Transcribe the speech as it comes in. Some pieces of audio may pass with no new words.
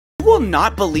You will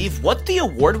not believe what the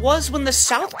award was when the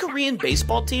South Korean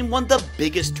baseball team won the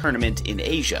biggest tournament in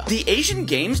Asia. The Asian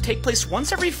Games take place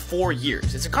once every 4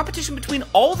 years. It's a competition between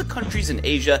all the countries in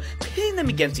Asia, pitting them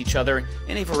against each other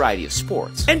in a variety of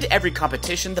sports. And every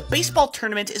competition, the baseball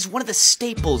tournament is one of the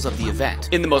staples of the event.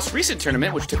 In the most recent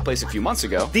tournament, which took place a few months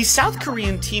ago, the South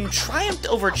Korean team triumphed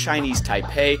over Chinese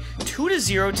Taipei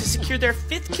 2-0 to secure their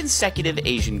 5th consecutive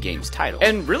Asian Games title.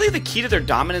 And really the key to their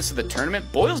dominance of the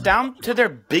tournament boils down to their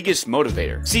biggest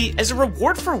motivator. See, as a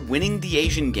reward for winning the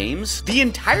Asian Games, the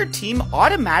entire team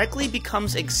automatically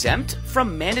becomes exempt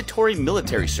from mandatory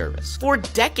military service. For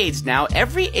decades now,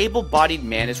 every able-bodied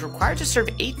man is required to serve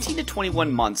 18 to 21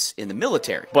 months in the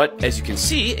military. But as you can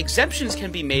see, exemptions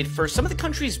can be made for some of the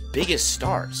country's biggest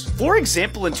stars. For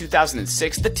example, in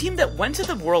 2006, the team that went to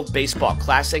the World Baseball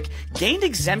Classic gained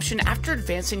exemption after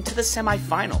advancing to the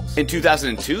semifinals. In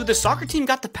 2002, the soccer team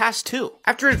got the pass too,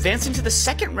 after advancing to the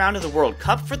second round of the World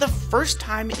Cup for the first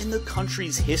time in the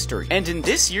country's history. And in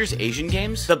this year's Asian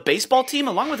Games, the baseball team,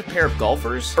 along with a pair of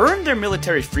golfers, earned their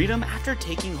military freedom after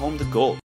taking home the gold.